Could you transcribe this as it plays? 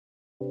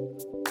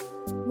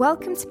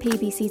Welcome to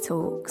PBC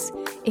Talks.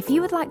 If you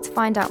would like to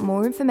find out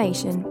more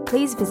information,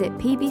 please visit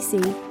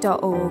pbc.org.uk.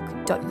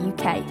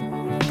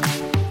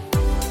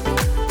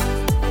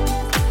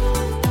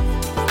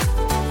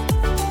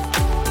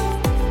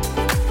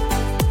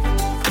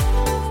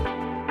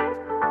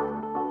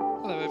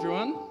 Hello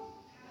everyone.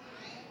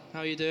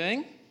 How are you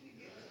doing?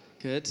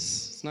 Good.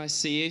 It's nice to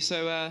see you.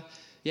 So,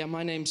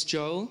 my name's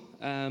Joel.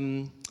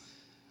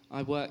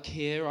 I work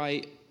here.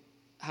 I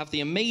have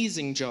the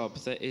amazing job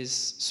that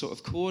is sort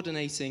of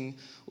coordinating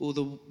all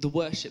the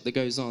worship that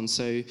goes on.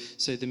 So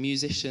the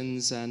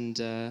musicians and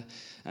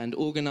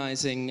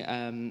organising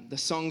the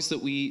songs that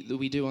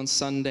we do on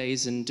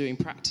Sundays and doing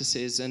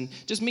practices and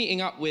just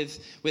meeting up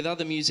with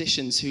other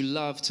musicians who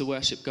love to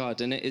worship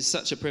God. And it is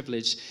such a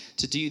privilege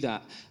to do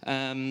that.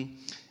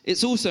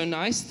 It's also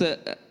nice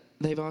that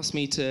they've asked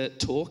me to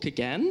talk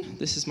again.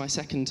 This is my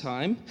second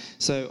time.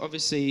 So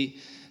obviously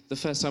the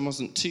first time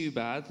wasn't too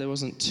bad. There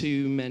wasn't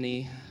too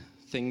many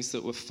things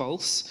that were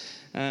false.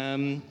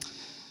 So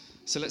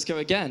let's go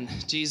again.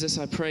 Jesus,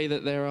 I pray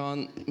that there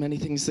aren't many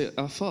things that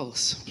are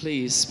false.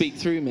 Please speak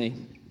through me.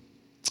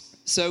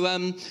 So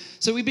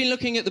we've been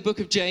looking at the book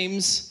of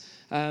James.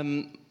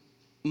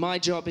 My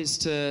job is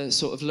to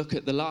sort of look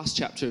at the last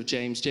chapter of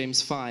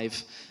James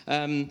 5.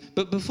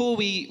 But before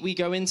we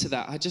go into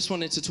that, I just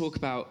wanted to talk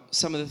about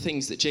some of the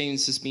things that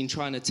James has been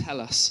trying to tell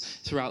us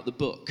throughout the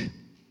book.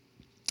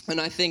 And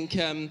I think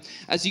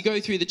as you go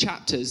through the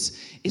chapters,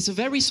 it's a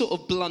very sort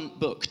of blunt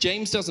book.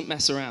 James doesn't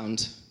mess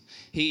around.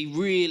 He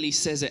really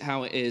says it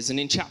how it is. And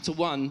in chapter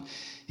 1,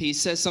 he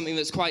says something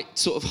that's quite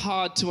sort of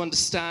hard to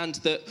understand,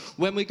 that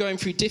when we're going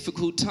through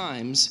difficult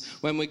times,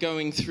 when we're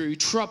going through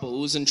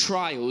troubles and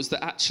trials,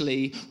 that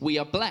actually we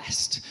are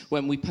blessed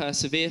when we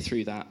persevere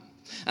through that.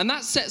 And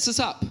that sets us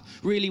up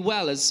really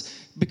well,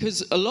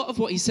 because a lot of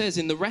what he says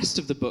in the rest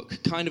of the book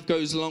kind of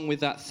goes along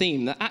with that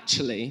theme, that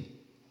actually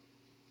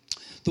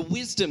the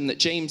wisdom that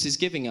James is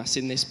giving us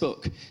in this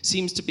book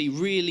seems to be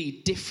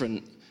really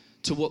different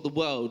to what the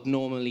world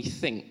normally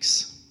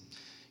thinks.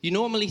 You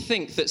normally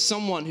think that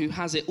someone who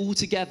has it all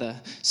together,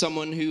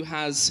 someone who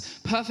has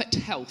perfect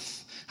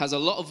health, has a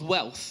lot of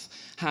wealth,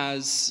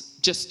 has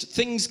just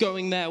things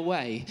going their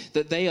way,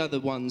 that they are the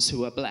ones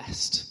who are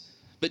blessed.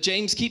 But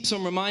James keeps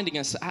on reminding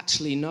us that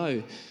actually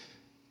no,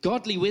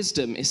 godly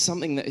wisdom is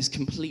something that is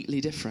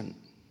completely different.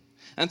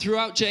 And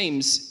throughout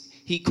James,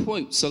 he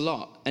quotes a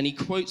lot, and he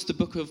quotes the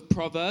book of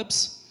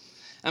Proverbs.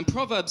 And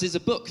Proverbs is a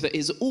book that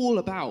is all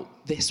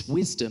about this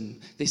wisdom,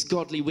 this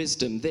godly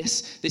wisdom,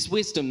 this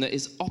wisdom that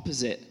is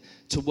opposite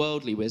to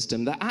worldly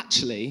wisdom, that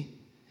actually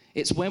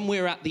it's when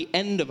we're at the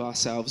end of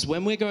ourselves,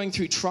 when we're going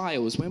through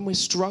trials, when we're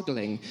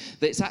struggling,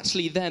 that it's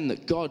actually then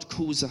that God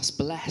calls us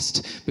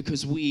blessed,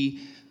 because we're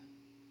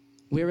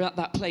at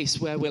that place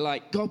where we're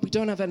like, God, we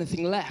don't have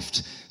anything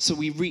left. So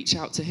we reach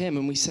out to him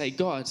and we say,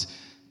 God,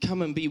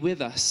 come and be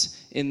with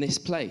us in this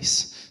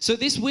place. So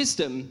this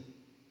wisdom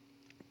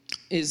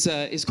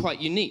is quite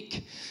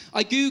unique.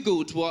 I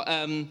googled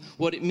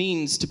what it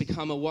means to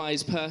become a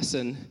wise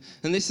person,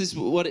 and this is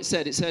what it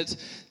said. It said,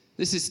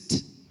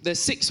 there's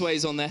 6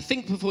 ways on there.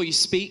 Think before you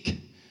speak.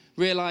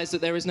 Realize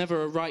that there is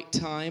never a right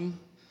time.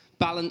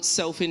 Balance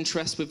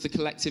self-interest with the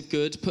collective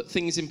good. Put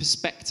things in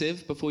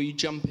perspective before you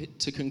jump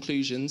to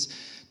conclusions.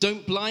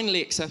 Don't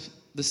blindly accept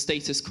the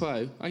status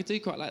quo. I do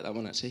quite like that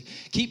one, actually.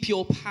 Keep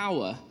your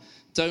power.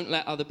 Don't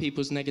let other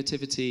people's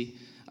negativity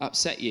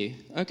upset you.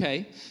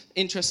 Okay,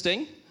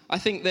 interesting. I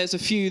think there's a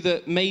few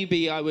that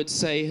maybe I would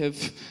say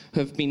have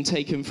been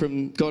taken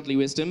from godly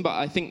wisdom, but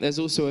I think there's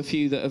also a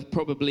few that have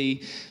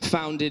probably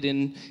founded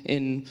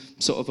in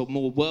sort of a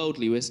more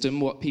worldly wisdom,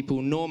 what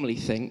people normally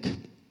think.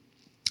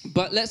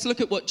 But let's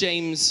look at what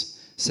James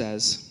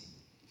says.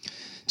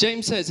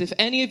 James says, if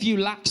any of you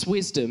lacks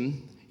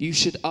wisdom, you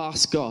should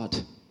ask God,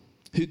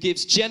 who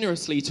gives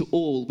generously to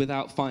all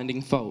without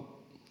finding fault.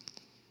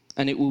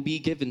 And it will be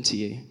given to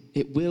you.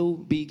 It will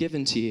be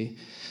given to you.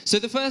 So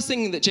the first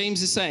thing that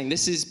James is saying,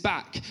 this is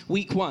back,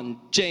 week 1,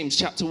 James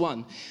chapter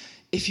 1.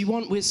 If you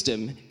want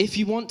wisdom, if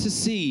you want to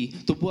see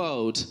the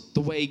world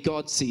the way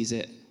God sees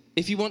it,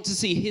 if you want to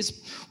see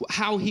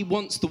how he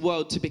wants the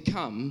world to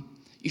become,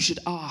 you should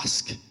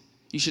ask.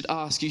 You should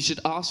ask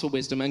for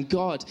wisdom. And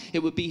God, it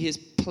would be his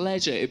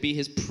pleasure, it would be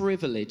his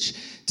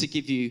privilege to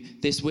give you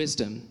this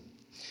wisdom.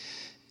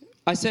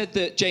 I said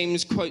that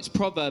James quotes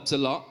Proverbs a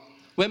lot.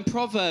 When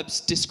Proverbs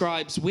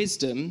describes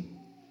wisdom,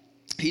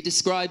 he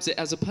describes it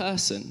as a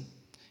person.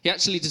 He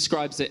actually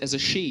describes it as a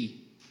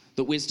she.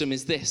 That wisdom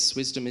is this,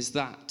 wisdom is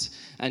that.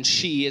 And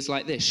she is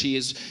like this. She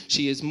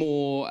is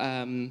more,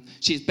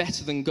 she is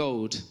better than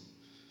gold.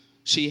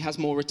 She has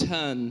more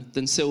return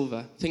than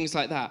silver. Things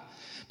like that.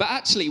 But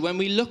actually, when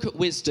we look at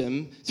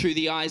wisdom through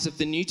the eyes of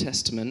the New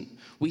Testament,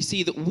 we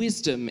see that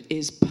wisdom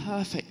is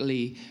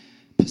perfectly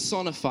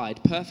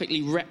personified,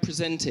 perfectly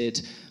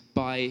represented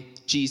by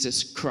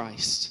Jesus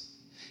Christ.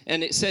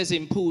 And it says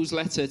in Paul's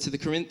letter to the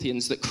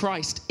Corinthians that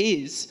Christ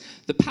is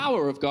the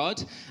power of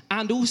God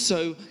and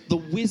also the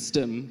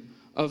wisdom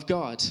of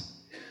God.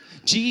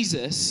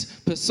 Jesus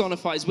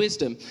personifies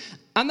wisdom.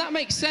 And that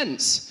makes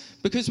sense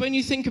Because when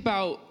you think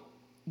about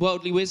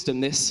worldly wisdom,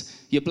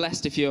 this, you're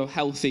blessed if you're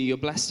healthy, you're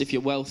blessed if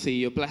you're wealthy,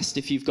 you're blessed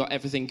if you've got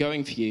everything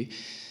going for you,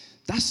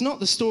 that's not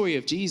the story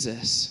of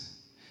Jesus.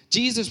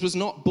 Jesus was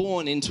not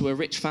born into a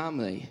rich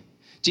family.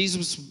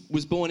 Jesus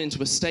was born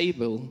into a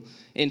stable,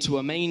 into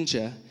a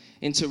manger,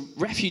 into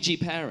refugee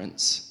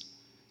parents.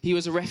 He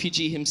was a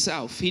refugee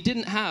himself. He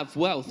didn't have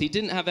wealth. He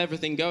didn't have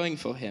everything going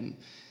for him.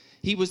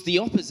 He was the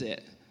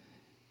opposite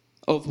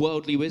of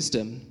worldly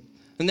wisdom.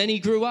 And then he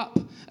grew up.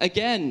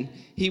 Again,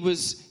 he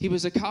was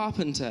a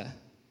carpenter.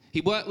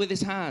 He worked with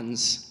his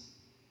hands.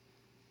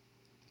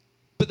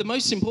 But the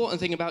most important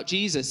thing about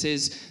Jesus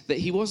is that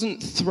he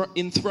wasn't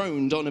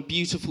enthroned on a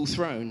beautiful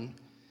throne.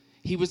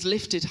 He was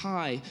lifted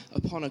high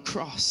upon a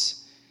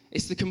cross.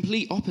 It's the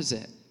complete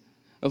opposite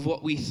of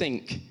what we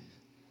think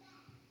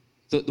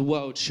that the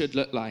world should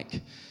look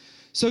like.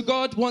 So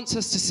God wants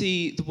us to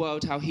see the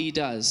world how he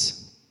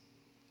does.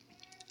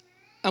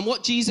 And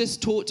what Jesus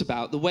talked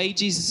about, the way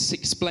Jesus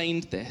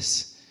explained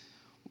this,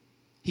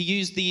 he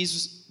used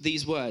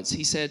these words.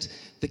 He said,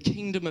 the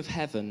kingdom of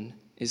heaven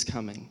is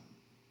coming.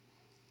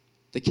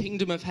 The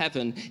kingdom of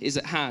heaven is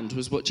at hand,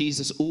 was what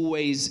Jesus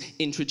always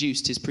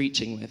introduced his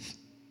preaching with.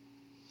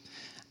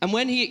 And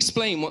when he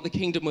explained what the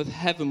kingdom of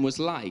heaven was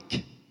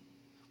like,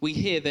 we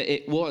hear that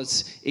it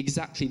was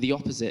exactly the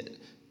opposite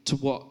to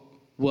what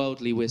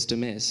worldly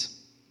wisdom is.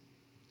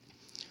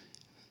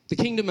 The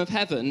kingdom of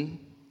heaven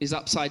is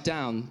upside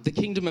down. The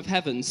kingdom of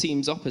heaven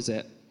seems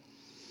opposite.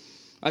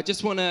 I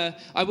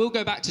will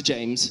go back to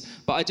James,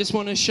 but I just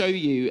want to show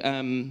you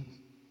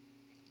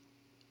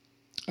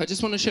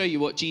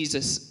what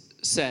Jesus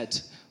said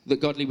that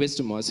godly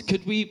wisdom was.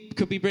 Could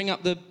we bring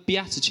up the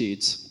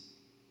Beatitudes?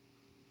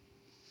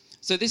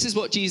 So this is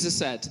what Jesus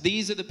said.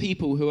 These are the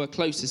people who are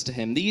closest to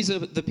him. These are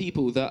the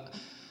people that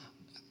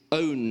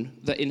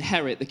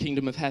inherit the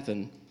kingdom of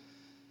heaven.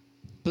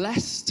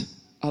 Blessed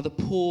are the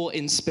poor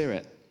in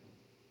spirit.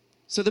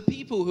 So the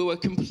people who are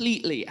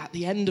completely at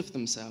the end of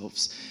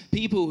themselves,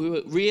 people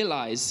who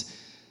realize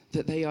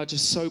that they are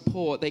just so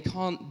poor, they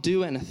can't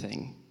do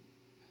anything.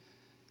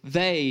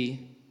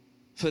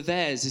 For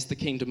theirs is the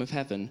kingdom of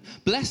heaven.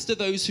 Blessed are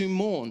those who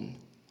mourn.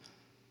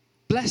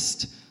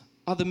 Blessed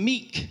are the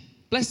meek.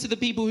 Blessed are the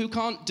people who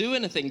can't do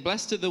anything.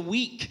 Blessed are the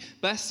weak.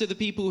 Blessed are the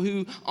people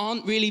who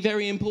aren't really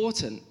very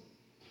important.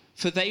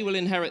 For they will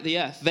inherit the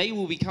earth. They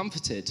will be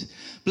comforted.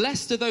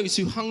 Blessed are those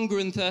who hunger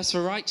and thirst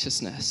for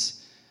righteousness.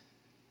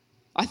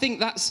 I think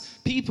that's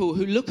people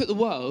who look at the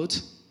world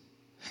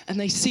and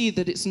they see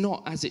that it's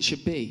not as it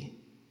should be.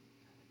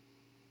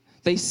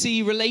 They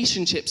see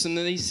relationships and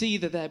they see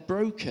that they're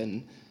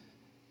broken.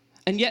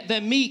 And yet they're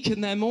meek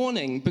and they're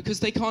mourning because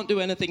they can't do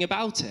anything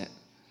about it.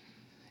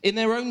 In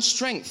their own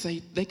strength,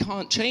 they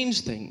can't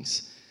change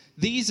things.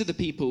 These are the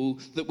people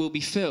that will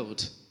be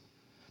filled.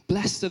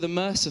 Blessed are the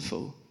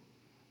merciful,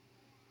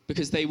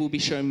 because they will be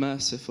shown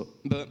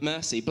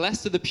mercy.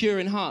 Blessed are the pure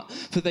in heart,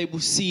 for they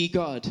will see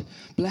God.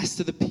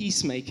 Blessed are the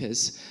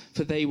peacemakers,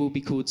 for they will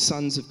be called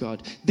sons of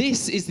God.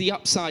 This is the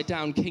upside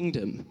down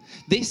kingdom.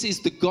 This is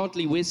the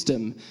godly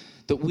wisdom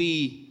that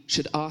we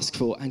should ask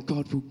for, and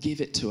God will give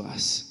it to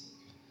us.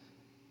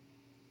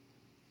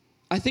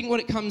 I think what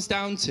it comes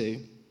down to,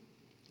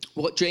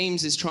 what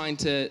James is trying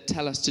to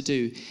tell us to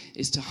do,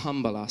 is to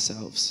humble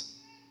ourselves.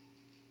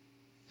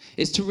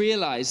 Is to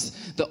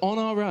realize that on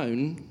our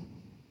own,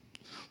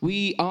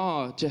 we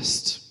are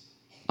just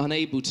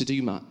unable to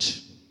do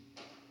much.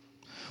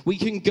 We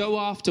can go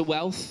after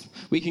wealth,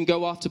 we can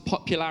go after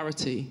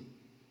popularity,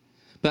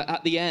 but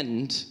at the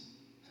end,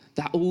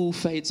 that all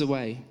fades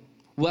away.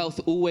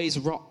 Wealth always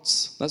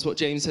rots. That's what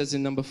James says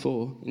in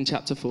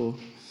chapter 4.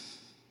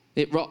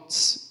 It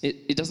rots.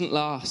 It doesn't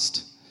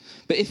last.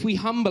 But if we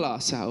humble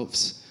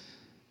ourselves,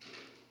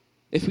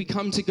 if we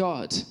come to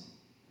God,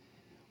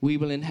 we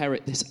will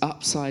inherit this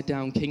upside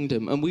down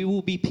kingdom, and we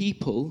will be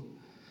people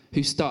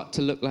who start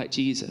to look like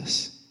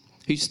Jesus,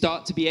 who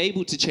start to be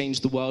able to change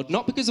the world,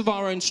 not because of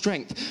our own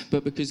strength,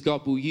 but because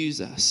God will use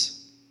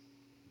us.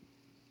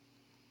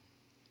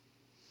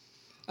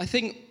 I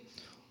think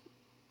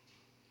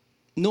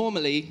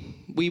normally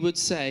we would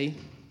say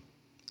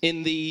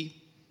in the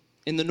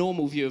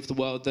normal view of the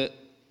world that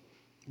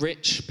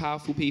rich,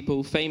 powerful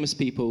people, famous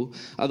people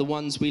are the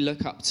ones we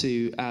look up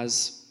to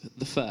as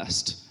the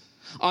first.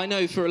 I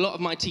know for a lot of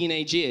my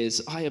teenage years,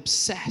 I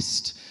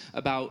obsessed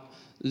about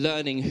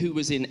learning who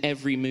was in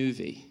every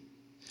movie.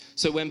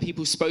 So when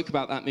people spoke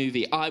about that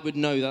movie, I would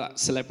know that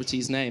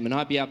celebrity's name, and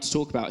I'd be able to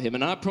talk about him,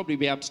 and I'd probably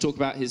be able to talk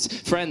about his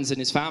friends and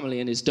his family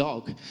and his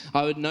dog.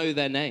 I would know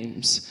their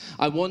names.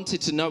 I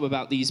wanted to know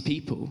about these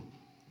people.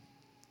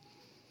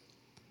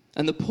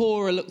 And the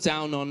poor are looked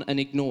down on and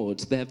ignored.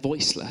 They're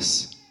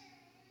voiceless.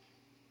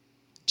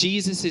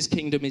 Jesus'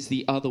 kingdom is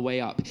the other way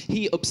up.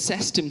 He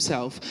obsessed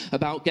himself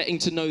about getting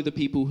to know the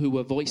people who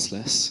were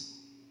voiceless.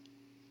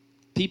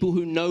 People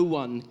who no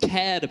one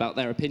cared about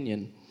their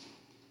opinion.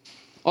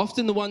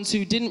 Often the ones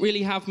who didn't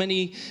really have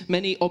many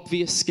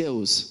obvious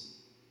skills.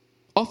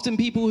 Often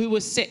people who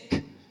were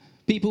sick.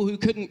 People who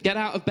couldn't get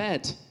out of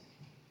bed.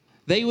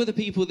 They were the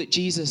people that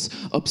Jesus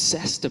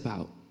obsessed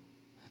about.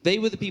 They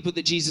were the people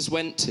that Jesus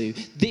went to.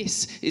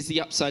 This is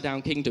the upside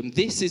down kingdom.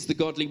 This is the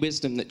godly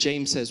wisdom that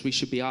James says we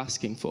should be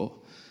asking for.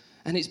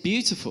 And it's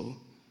beautiful.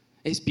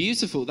 It's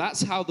beautiful.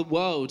 That's how the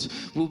world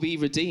will be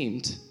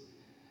redeemed.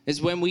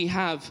 Is when we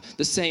have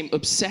the same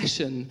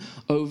obsession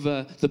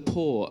over the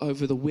poor,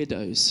 over the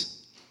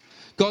widows.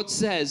 God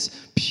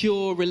says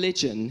pure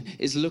religion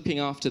is looking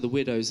after the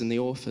widows and the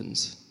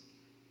orphans,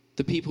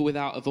 the people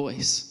without a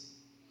voice.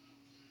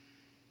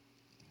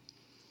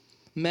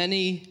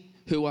 Many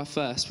who are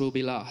first will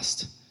be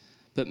last,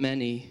 but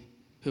many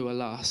who are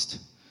last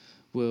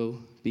will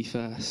be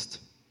first.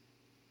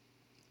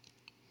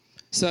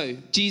 So,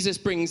 Jesus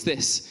brings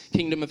this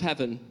kingdom of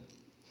heaven.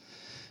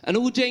 And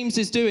all James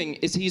is doing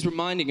is he's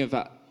reminding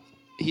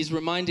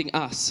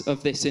us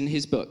of this in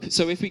his book.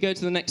 So if we go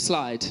to the next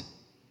slide,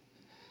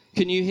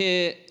 can you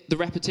hear the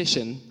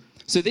repetition?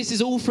 So this is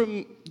all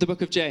from the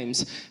book of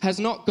James. Has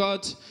not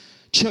God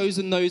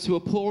chosen those who are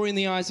poor in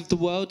the eyes of the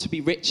world to be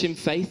rich in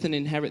faith and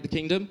inherit the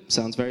kingdom?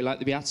 Sounds very like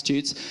the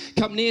Beatitudes.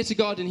 Come near to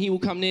God and he will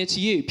come near to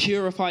you.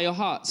 Purify your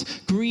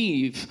hearts.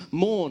 Grieve,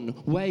 mourn,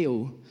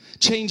 wail.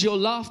 Change your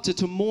laughter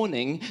to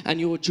mourning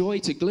and your joy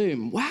to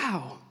gloom.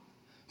 Wow.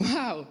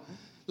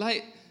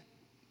 Like,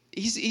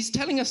 he's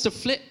telling us to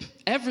flip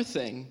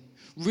everything.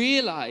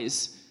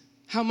 Realize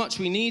how much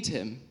we need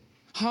him.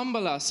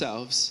 Humble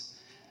ourselves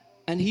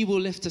and he will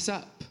lift us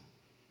up.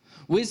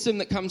 Wisdom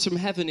that comes from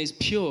heaven is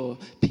pure,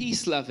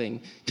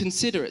 peace-loving,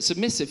 considerate,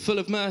 submissive, full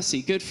of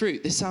mercy, good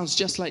fruit. This sounds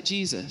just like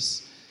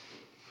Jesus.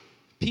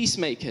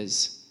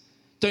 Peacemakers.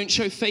 Don't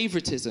show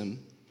favoritism.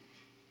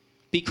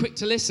 Be quick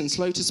to listen,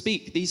 slow to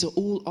speak. These are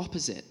all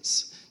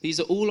opposites. These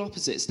are all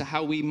opposites to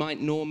how we might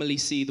normally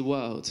see the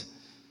world.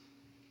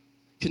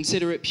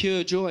 Consider it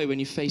pure joy when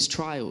you face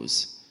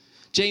trials.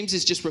 James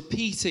is just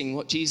repeating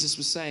what Jesus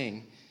was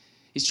saying.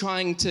 He's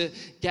trying to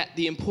get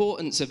the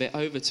importance of it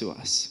over to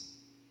us.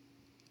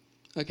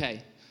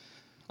 Okay,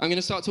 I'm going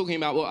to start talking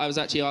about what I was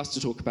actually asked to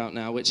talk about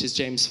now, which is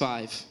James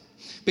 5.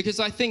 Because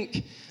I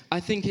think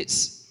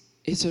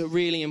it's a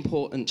really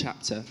important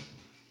chapter.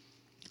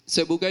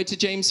 So we'll go to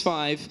James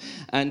 5,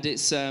 and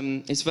it's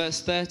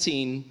verse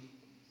 13.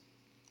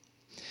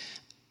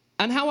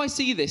 And how I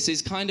see this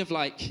is kind of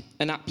like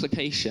an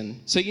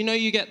application. So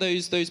you get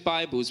those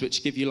Bibles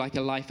which give you like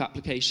a life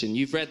application.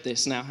 You've read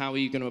this, now how are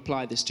you going to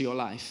apply this to your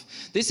life?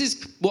 This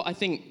is what I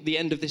think the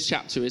end of this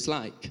chapter is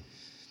like.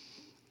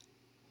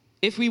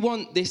 If we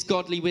want this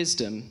godly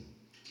wisdom,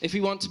 if we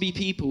want to be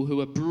people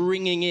who are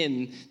bringing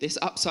in this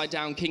upside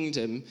down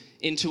kingdom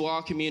into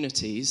our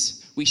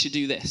communities, we should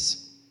do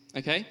this,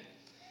 okay?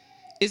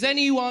 Is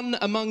anyone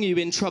among you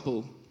in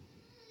trouble?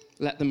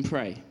 Let them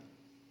pray.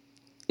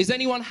 Is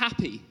anyone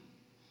happy?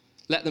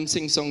 Let them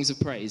sing songs of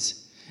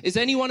praise. Is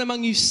anyone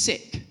among you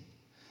sick?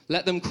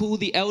 Let them call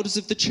the elders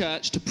of the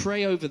church to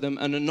pray over them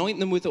and anoint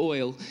them with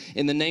oil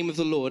in the name of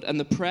the Lord. And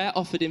the prayer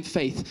offered in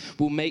faith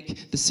will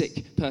make the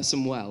sick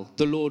person well.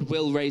 The Lord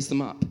will raise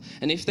them up.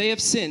 And if they have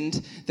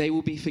sinned, they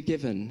will be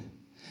forgiven.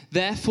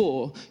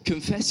 Therefore,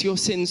 confess your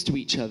sins to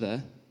each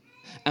other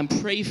and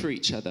pray for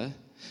each other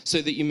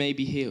so that you may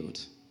be healed.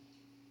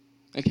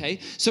 Okay?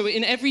 So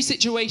in every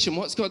situation,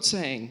 what's God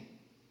saying?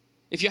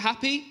 If you're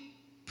happy,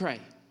 pray.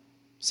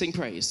 Sing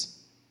praise.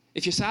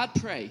 If you're sad,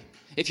 pray.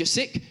 If you're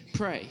sick,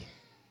 pray.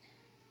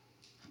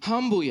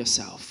 Humble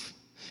yourself.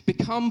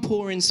 Become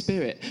poor in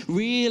spirit.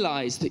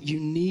 Realize that you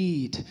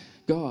need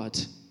God.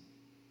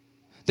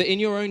 That in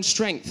your own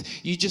strength,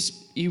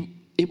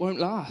 it won't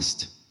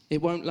last.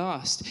 It won't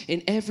last.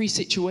 In every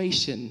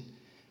situation,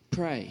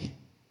 pray.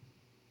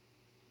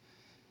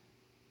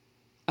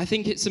 I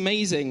think it's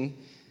amazing,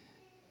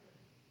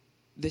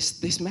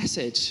 this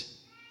message,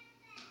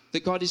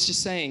 that God is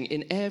just saying,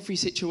 in every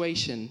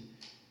situation,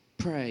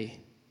 pray.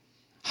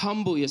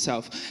 Humble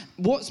yourself.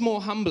 What's more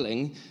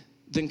humbling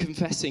than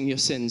confessing your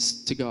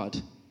sins to God?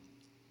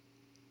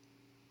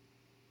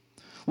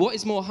 What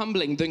is more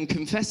humbling than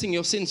confessing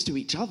your sins to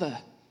each other?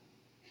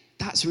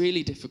 That's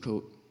really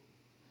difficult.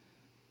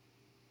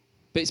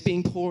 But it's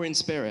being poor in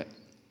spirit.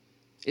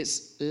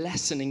 It's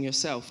lessening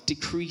yourself,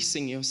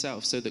 decreasing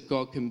yourself so that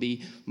God can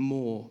be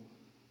more.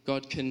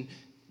 God can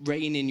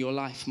reign in your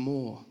life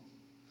more.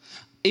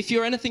 If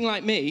you're anything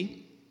like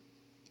me,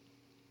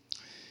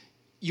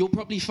 you'll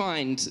probably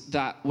find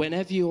that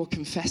whenever you're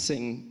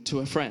confessing to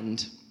a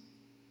friend,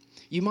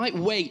 you might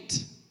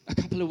wait a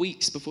couple of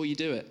weeks before you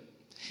do it.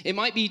 It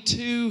might be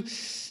too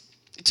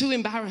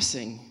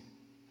embarrassing.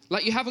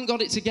 Like you haven't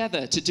got it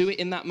together to do it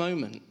in that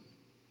moment.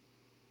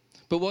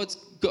 But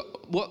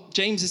what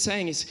James is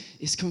saying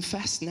is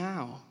confess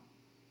now.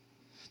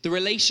 The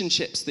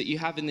relationships that you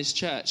have in this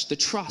church, the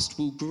trust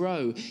will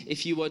grow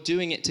if you are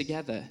doing it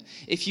together.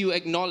 If you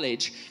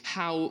acknowledge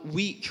how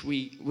weak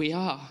we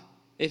are,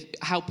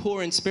 how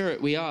poor in spirit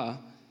we are.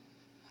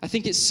 I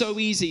think it's so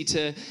easy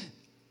to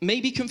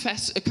maybe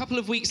confess a couple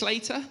of weeks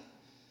later.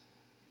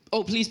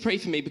 Oh, please pray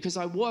for me because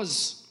I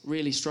was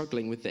really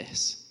struggling with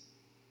this.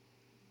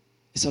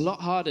 It's a lot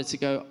harder to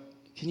go,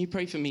 can you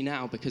pray for me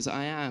now because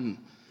I am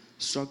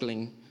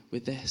struggling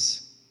with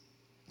this.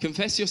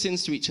 Confess your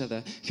sins to each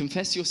other.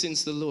 Confess your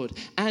sins to the Lord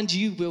and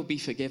you will be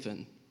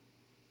forgiven.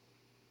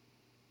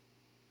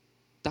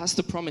 That's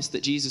the promise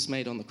that Jesus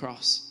made on the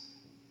cross.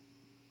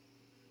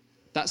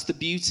 That's the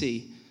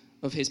beauty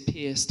of his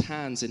pierced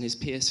hands and his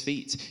pierced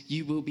feet.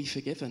 You will be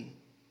forgiven.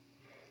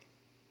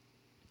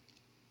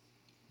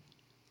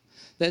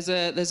 There's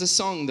a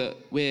song that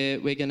we're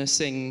going to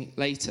sing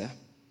later.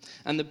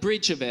 And the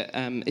bridge of it,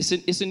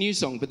 it's a new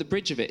song, but the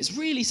bridge of it is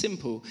really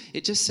simple.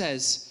 It just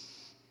says,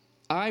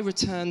 I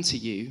return to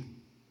you,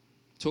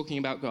 talking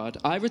about God,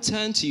 I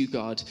return to you,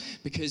 God,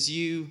 because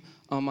you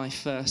are my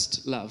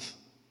first love.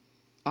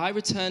 I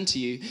return to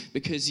you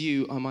because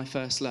you are my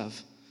first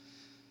love.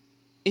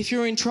 If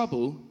you're in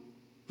trouble,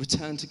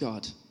 return to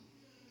God.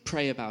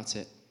 Pray about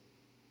it.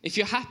 If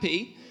you're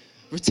happy,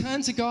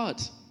 return to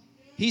God.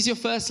 He's your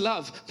first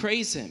love.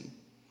 Praise him.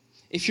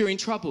 If you're in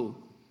trouble,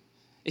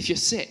 if you're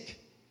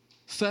sick,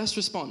 first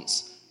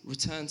response,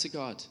 return to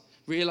God.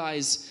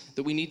 Realize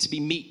that we need to be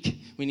meek.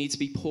 We need to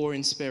be poor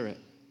in spirit.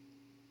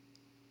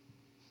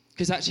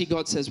 Because actually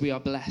God says we are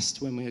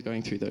blessed when we are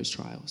going through those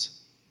trials.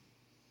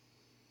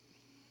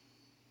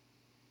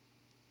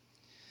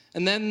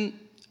 And then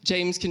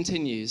James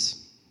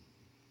continues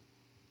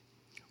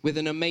with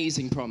an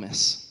amazing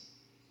promise.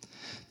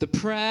 The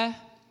prayer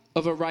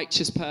of a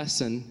righteous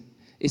person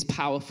is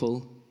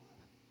powerful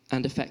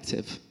and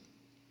effective.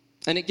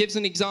 And it gives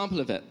an example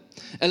of it.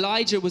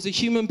 Elijah was a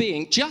human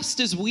being just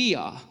as we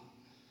are.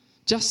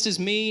 Just as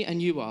me and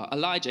you are.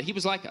 Elijah, he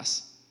was like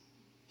us.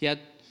 He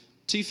had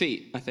 2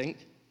 feet, I think.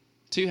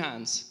 2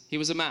 hands. He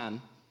was a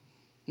man.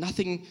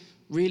 Nothing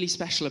really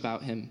special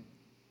about him.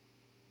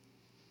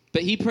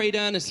 But he prayed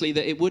earnestly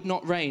that it would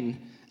not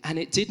rain. And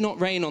it did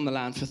not rain on the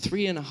land for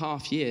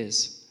 3.5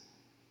 years.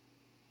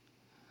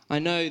 I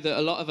know that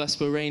a lot of us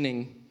were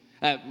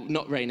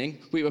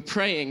we were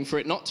praying for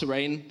it not to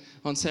rain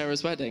on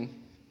Sarah's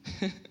wedding.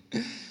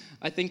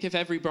 I think if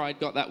every bride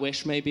got that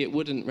wish, maybe it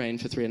wouldn't rain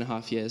for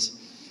 3.5 years.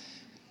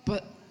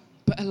 But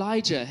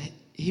Elijah,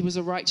 he was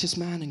a righteous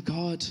man and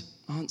God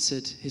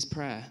answered his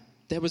prayer.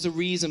 There was a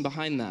reason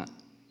behind that.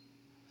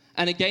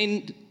 And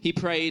again, he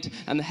prayed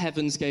and the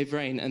heavens gave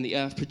rain and the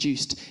earth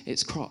produced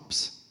its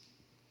crops.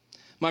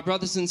 My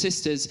brothers and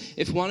sisters,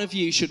 if one of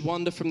you should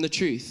wander from the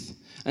truth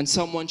and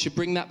someone should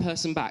bring that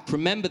person back,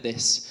 remember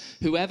this: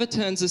 whoever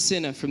turns a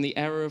sinner from the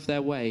error of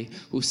their way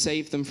will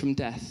save them from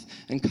death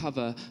and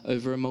cover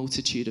over a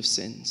multitude of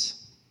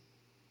sins.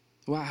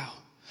 Wow.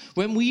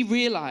 When we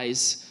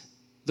realize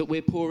that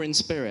we're poor in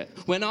spirit,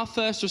 when our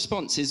first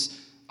response is,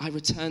 I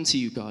return to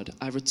you, God.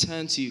 I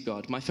return to you,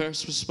 God. My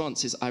first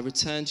response is, I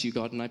return to you,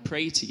 God, and I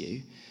pray to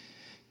you.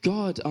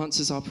 God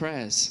answers our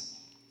prayers.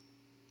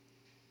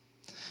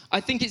 I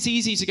think it's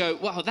easy to go,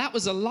 wow, that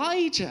was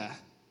Elijah.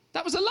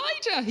 That was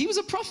Elijah. He was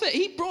a prophet.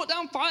 He brought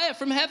down fire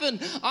from heaven.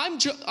 I'm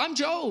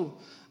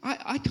Joel.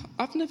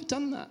 I've never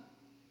done that.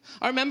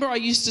 I remember I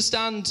used to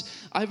stand,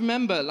 I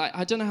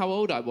don't know how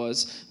old I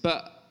was,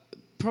 but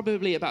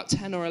probably about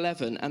 10 or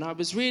 11, and I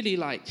was really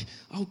like,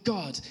 oh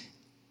God,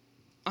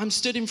 I'm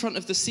stood in front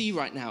of the sea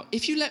right now.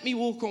 If you let me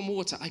walk on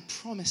water, I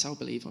promise I'll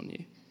believe on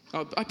you.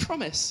 I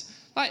promise.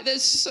 Like,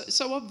 that's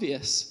so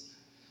obvious.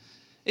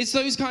 It's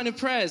those kind of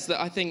prayers that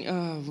I think,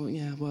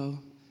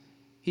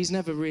 he's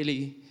never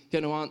really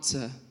going to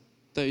answer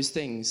those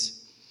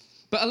things.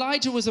 But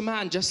Elijah was a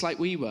man just like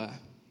we were,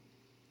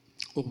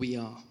 or we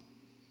are.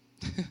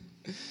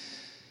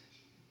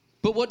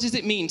 But what does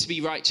it mean to be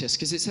righteous?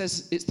 Because it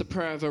says it's the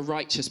prayer of a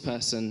righteous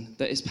person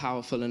that is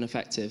powerful and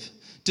effective.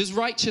 Does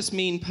righteous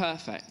mean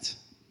perfect?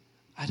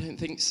 I don't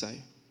think so.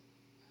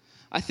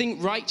 I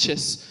think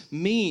righteous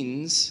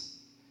means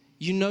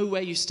you know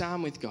where you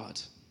stand with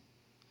God.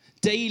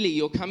 Daily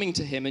you're coming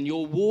to him and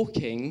you're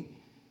walking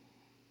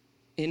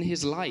in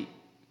his light.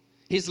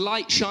 His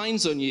light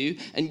shines on you,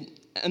 and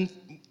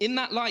in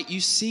that light you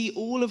see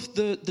all of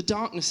the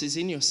darknesses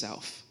in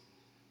yourself.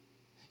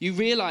 You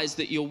realize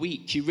that you're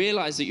weak. You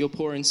realize that you're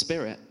poor in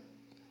spirit.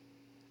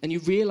 And you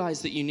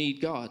realize that you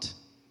need God.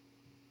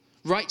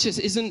 Righteous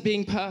isn't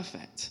being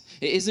perfect.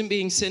 It isn't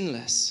being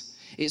sinless.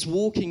 It's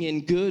walking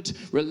in good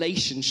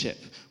relationship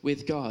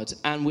with God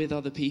and with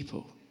other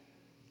people.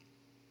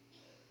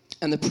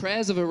 And the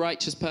prayers of a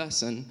righteous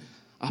person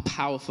are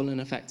powerful and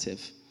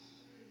effective.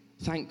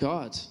 Thank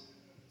God.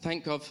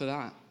 Thank God for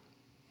that.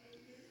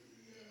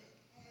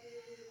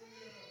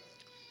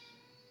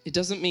 It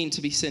doesn't mean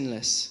to be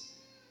sinless.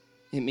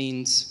 It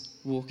means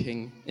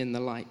walking in the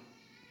light.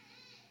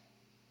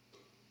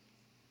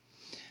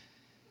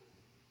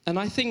 And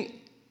I think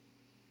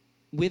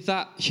with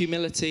that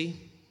humility,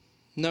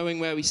 knowing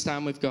where we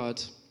stand with God,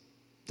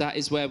 that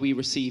is where we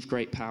receive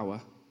great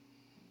power.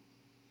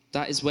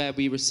 That is where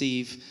we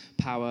receive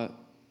power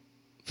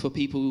for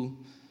people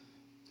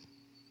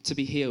to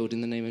be healed in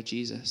the name of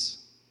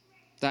Jesus.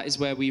 That is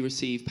where we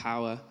receive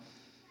power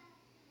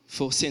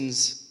for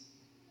sins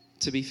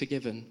to be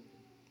forgiven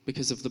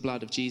because of the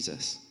blood of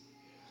Jesus.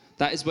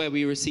 That is where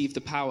we receive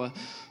the power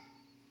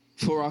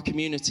for our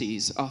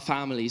communities, our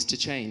families to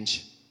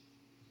change.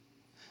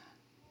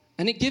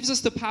 And it gives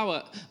us the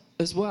power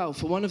as well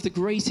for one of the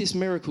greatest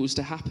miracles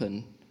to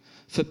happen,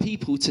 for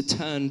people to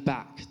turn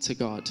back to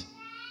God.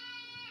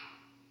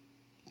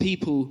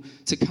 people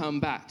to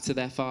come back to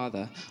their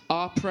Father.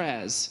 Our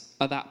prayers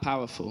are that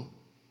powerful.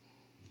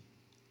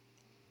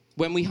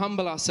 When we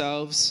humble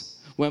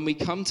ourselves, when we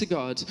come to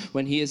God,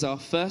 when he is our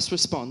first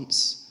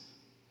response,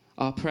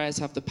 our prayers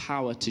have the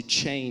power to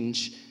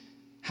change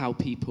how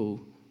people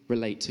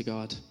relate to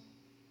God.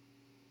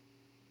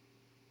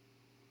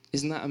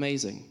 Isn't that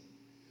amazing?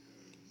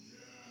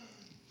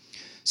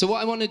 So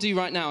what I want to do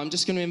right now, I'm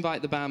just going to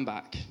invite the band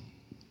back.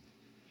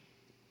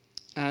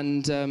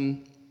 And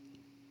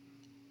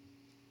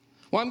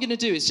what I'm going to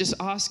do is just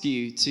ask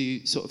you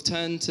to sort of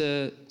turn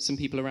to some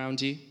people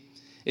around you.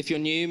 If you're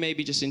new,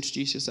 maybe just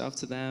introduce yourself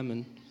to them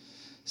and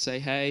say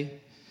hey.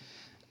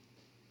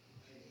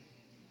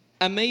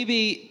 And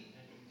maybe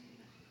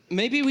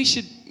we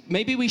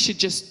should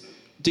just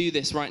do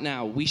this right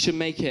now. We should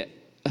make it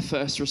a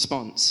first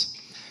response.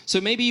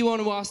 So maybe you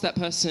want to ask that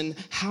person,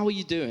 how are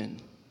you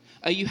doing?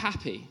 Are you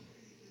happy?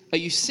 Are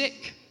you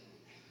sick?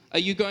 Are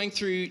you going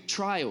through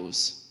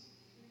trials?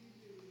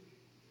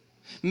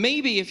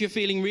 Maybe if you're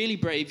feeling really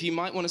brave, you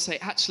might want to say,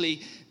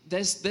 actually,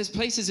 there's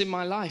places in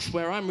my life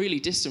where I'm really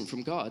distant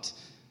from God.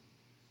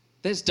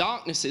 There's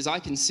darknesses I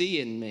can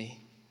see in me,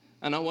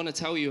 and I want to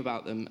tell you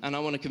about them, and I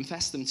want to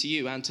confess them to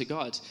you and to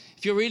God.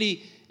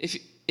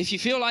 If you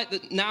feel like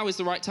that now is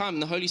the right time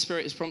and the Holy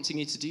Spirit is prompting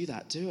you to do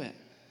that, do it.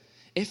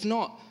 If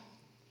not,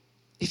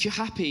 if you're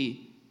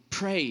happy,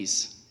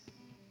 praise.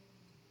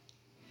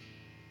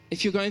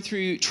 If you're going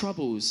through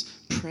troubles,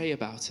 pray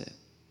about it.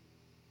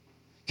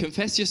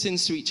 Confess your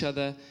sins to each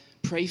other.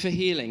 Pray for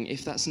healing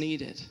if that's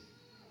needed.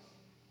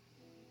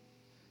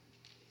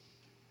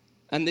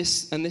 And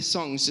this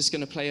song is just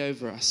going to play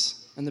over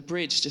us. And the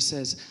bridge just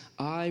says,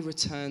 I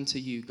return to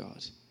you,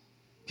 God,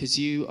 because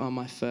you are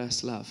my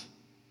first love.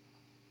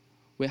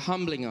 We're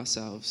humbling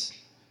ourselves.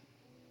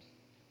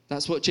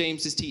 That's what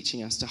James is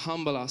teaching us, to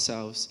humble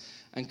ourselves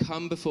and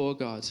come before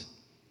God.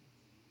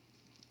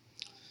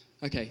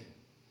 Okay,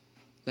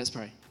 let's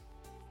pray.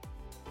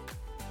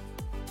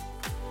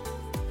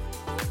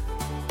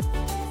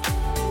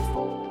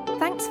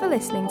 Thanks for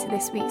listening to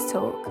this week's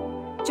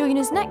talk. Join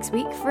us next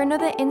week for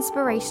another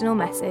inspirational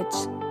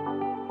message.